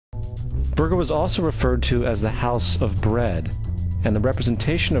Virgo is also referred to as the house of bread, and the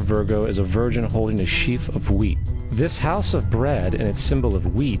representation of Virgo is a virgin holding a sheaf of wheat. This house of bread and its symbol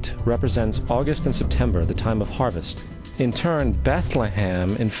of wheat represents August and September, the time of harvest. In turn,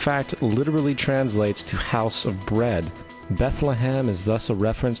 Bethlehem in fact literally translates to house of bread. Bethlehem is thus a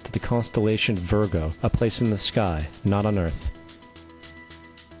reference to the constellation Virgo, a place in the sky, not on Earth.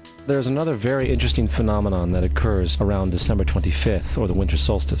 There's another very interesting phenomenon that occurs around December 25th, or the winter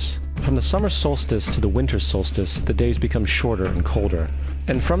solstice. From the summer solstice to the winter solstice, the days become shorter and colder.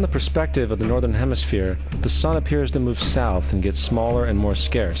 And from the perspective of the northern hemisphere, the sun appears to move south and get smaller and more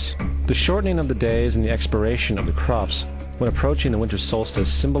scarce. The shortening of the days and the expiration of the crops when approaching the winter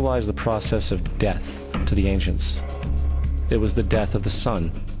solstice symbolize the process of death to the ancients. It was the death of the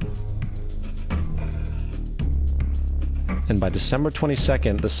sun. And by December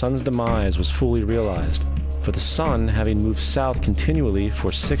 22nd, the sun's demise was fully realized, for the sun, having moved south continually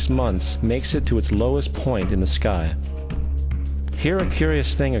for 6 months, makes it to its lowest point in the sky. Here a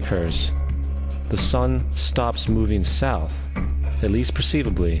curious thing occurs. The sun stops moving south, at least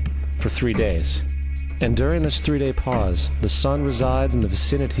perceivably, for 3 days. And during this 3-day pause, the sun resides in the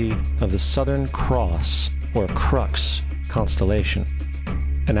vicinity of the Southern Cross, or Crux, constellation.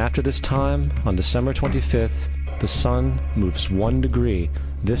 And after this time, on December 25th, the sun moves 1 degree,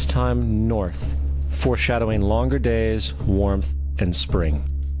 this time north, foreshadowing longer days, warmth, and spring.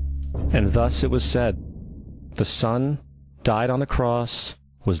 And thus it was said, the sun died on the cross,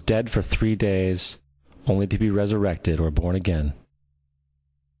 was dead for 3 days, only to be resurrected or born again.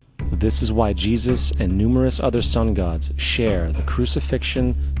 This is why Jesus and numerous other sun gods share the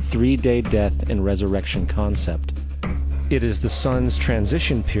crucifixion, 3-day death, and resurrection concept. It is the sun's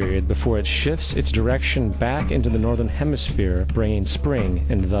transition period before it shifts its direction back into the northern hemisphere, bringing spring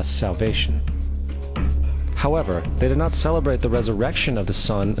and thus salvation. However, they did not celebrate the resurrection of the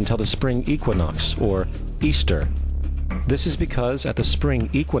sun until the spring equinox, or Easter. This is because at the spring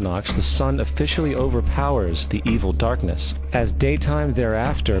equinox the sun officially overpowers the evil darkness, as daytime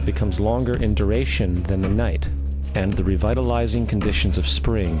thereafter becomes longer in duration than the night, and the revitalizing conditions of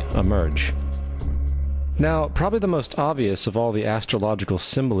spring emerge. Now, probably the most obvious of all the astrological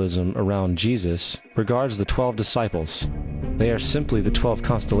symbolism around Jesus regards the 12 disciples. They are simply the 12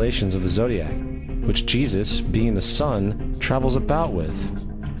 constellations of the zodiac, which Jesus, being the sun, travels about with.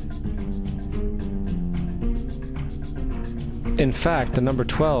 In fact, the number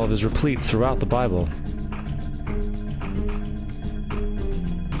 12 is replete throughout the Bible.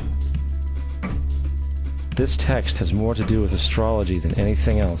 This text has more to do with astrology than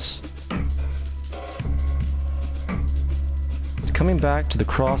anything else. Coming back to the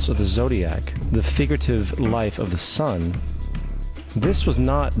cross of the zodiac, the figurative life of the sun, this was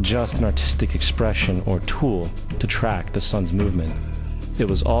not just an artistic expression or tool to track the sun's movement. It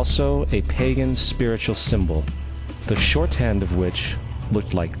was also a pagan spiritual symbol, the shorthand of which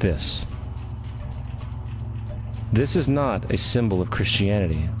looked like this. This is not a symbol of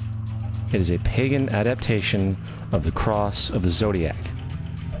Christianity. It is a pagan adaptation of the cross of the zodiac.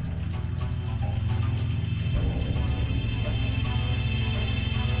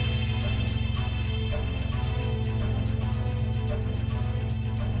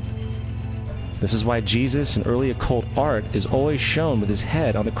 This is why Jesus in early occult art is always shown with his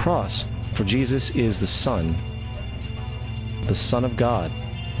head on the cross, for Jesus is the Son of God,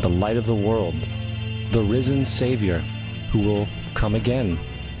 the light of the world, the risen Savior, who will come again,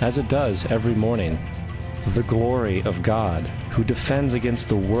 as it does every morning, the glory of God, who defends against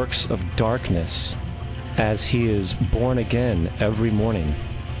the works of darkness, as he is born again every morning,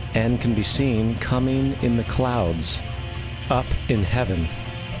 and can be seen coming in the clouds, up in heaven,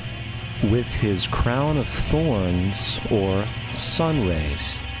 with his crown of thorns, or sun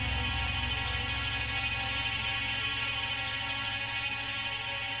rays.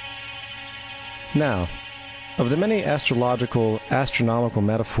 Now, of the many astronomical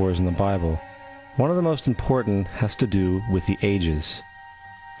metaphors in the Bible, one of the most important has to do with the ages.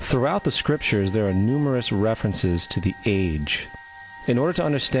 Throughout the scriptures, there are numerous references to the age. In order to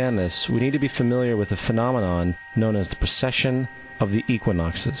understand this, we need to be familiar with a phenomenon known as the precession of the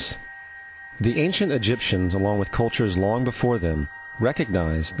equinoxes. The ancient Egyptians, along with cultures long before them,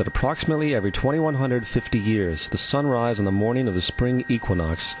 recognized that approximately every 2150 years, the sunrise on the morning of the spring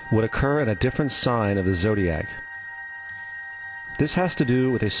equinox would occur in a different sign of the zodiac. This has to do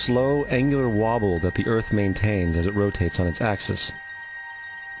with a slow, angular wobble that the Earth maintains as it rotates on its axis.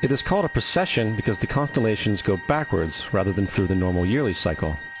 It is called a precession because the constellations go backwards rather than through the normal yearly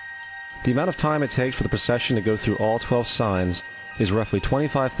cycle. The amount of time it takes for the precession to go through all 12 signs is roughly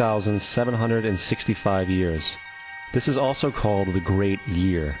 25,765 years. This is also called the Great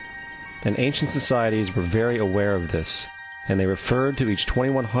Year. and ancient societies were very aware of this, and they referred to each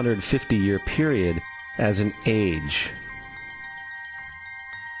 2150-year period as an age.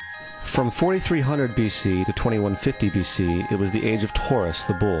 From 4300 BC to 2150 BC, it was the age of Taurus,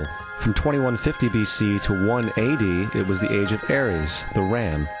 the bull. From 2150 BC to 1 AD, it was the age of Aries, the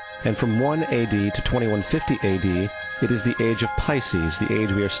ram. And from 1 AD to 2150 AD, it is the age of Pisces, the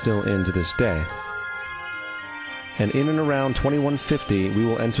age we are still in to this day. And in and around 2150, we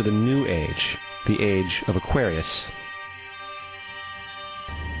will enter the new age, the age of Aquarius.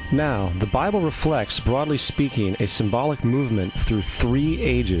 Now, the Bible reflects, broadly speaking, a symbolic movement through 3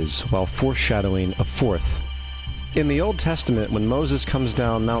 ages while foreshadowing a 4th. In the Old Testament, when Moses comes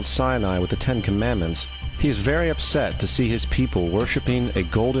down Mount Sinai with the 10 Commandments, he is very upset to see his people worshiping a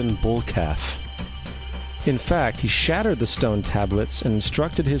golden bull calf. In fact, he shattered the stone tablets and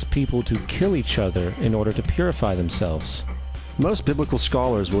instructed his people to kill each other in order to purify themselves. Most biblical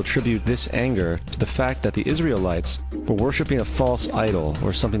scholars will attribute this anger to the fact that the Israelites were worshiping a false idol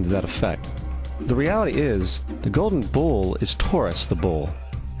or something to that effect. The reality is, the golden bull is Taurus the bull,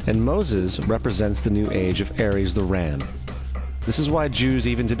 and Moses represents the new age of Aries the ram. This is why Jews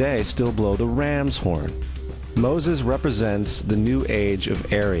even today still blow the ram's horn. Moses represents the new age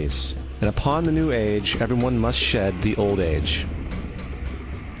of Aries, and upon the new age, everyone must shed the old age.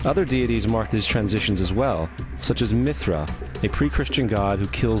 Other deities mark these transitions as well, such as Mithra, a pre-Christian god who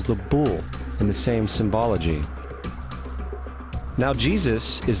kills the bull in the same symbology. Now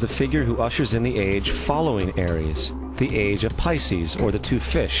Jesus is the figure who ushers in the age following Aries, the age of Pisces, or the 2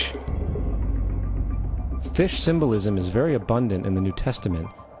 fish. Fish symbolism is very abundant in the New Testament.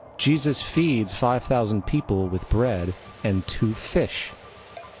 Jesus feeds 5,000 people with bread and 2 fish.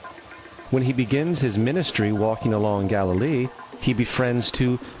 When he begins his ministry walking along Galilee, he befriends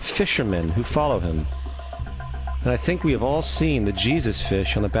 2 fishermen who follow him. And I think we have all seen the Jesus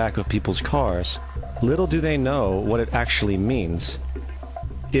fish on the back of people's cars. Little do they know what it actually means.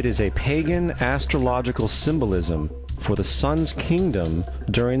 It is a pagan astrological symbolism for the sun's kingdom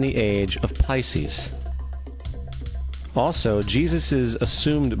during the age of Pisces. Also, Jesus'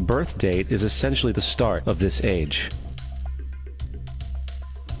 assumed birth date is essentially the start of this age.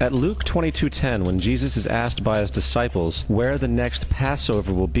 At Luke 22:10, when Jesus is asked by his disciples where the next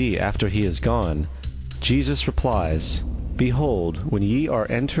Passover will be after he is gone, Jesus replies, "Behold, when ye are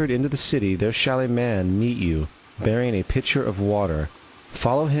entered into the city, there shall a man meet you, bearing a pitcher of water.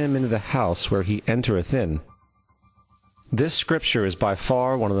 Follow him into the house where he entereth in." This scripture is by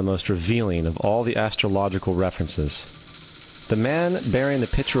far one of the most revealing of all the astrological references. The man bearing the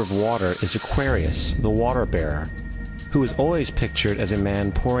pitcher of water is Aquarius, the water bearer, who is always pictured as a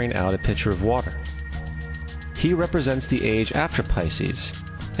man pouring out a pitcher of water. He represents the age after Pisces,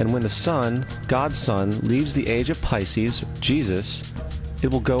 and when the sun, God's Son, leaves the age of Pisces, Jesus,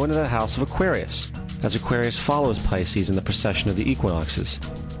 it will go into the house of Aquarius, as Aquarius follows Pisces in the precession of the equinoxes.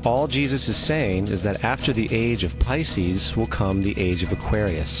 All Jesus is saying is that after the age of Pisces will come the age of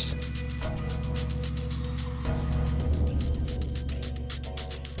Aquarius.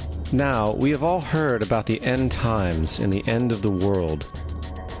 Now, we have all heard about the end times and the end of the world.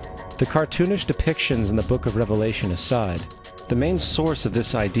 The cartoonish depictions in the book of Revelation aside, the main source of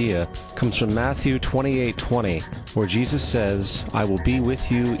this idea comes from Matthew 28:20, where Jesus says, "I will be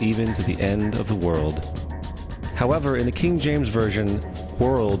with you even to the end of the world." However, in the King James Version,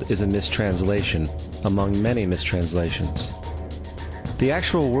 world is a mistranslation, among many mistranslations. The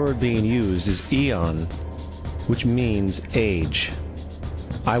actual word being used is eon, which means age.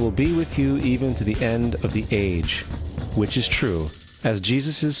 I will be with you even to the end of the age, which is true, as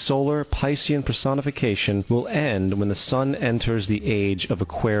Jesus' solar Piscean personification will end when the sun enters the age of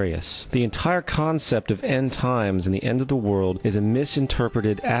Aquarius. The entire concept of end times and the end of the world is a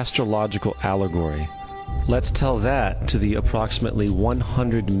misinterpreted astrological allegory. Let's tell that to the approximately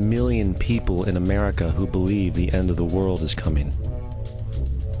 100 million people in America who believe the end of the world is coming.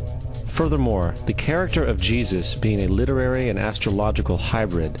 Furthermore, the character of Jesus being a literary and astrological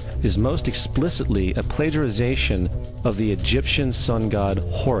hybrid is most explicitly a plagiarization of the Egyptian sun god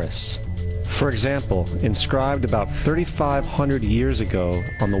Horus. For example, inscribed about 3,500 years ago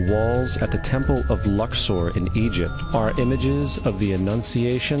on the walls at the Temple of Luxor in Egypt are images of the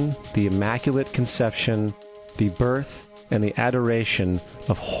Annunciation, the Immaculate Conception, the birth, and the adoration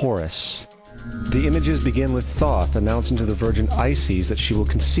of Horus. The images begin with Thoth announcing to the Virgin Isis that she will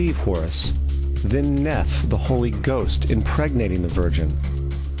conceive Horus, then Neph, the Holy Ghost, impregnating the Virgin,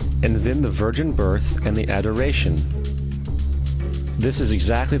 and then the virgin birth and the adoration. This is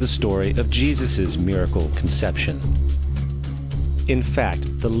exactly the story of Jesus' miracle conception. In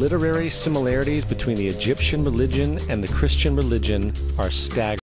fact, the literary similarities between the Egyptian religion and the Christian religion are staggering.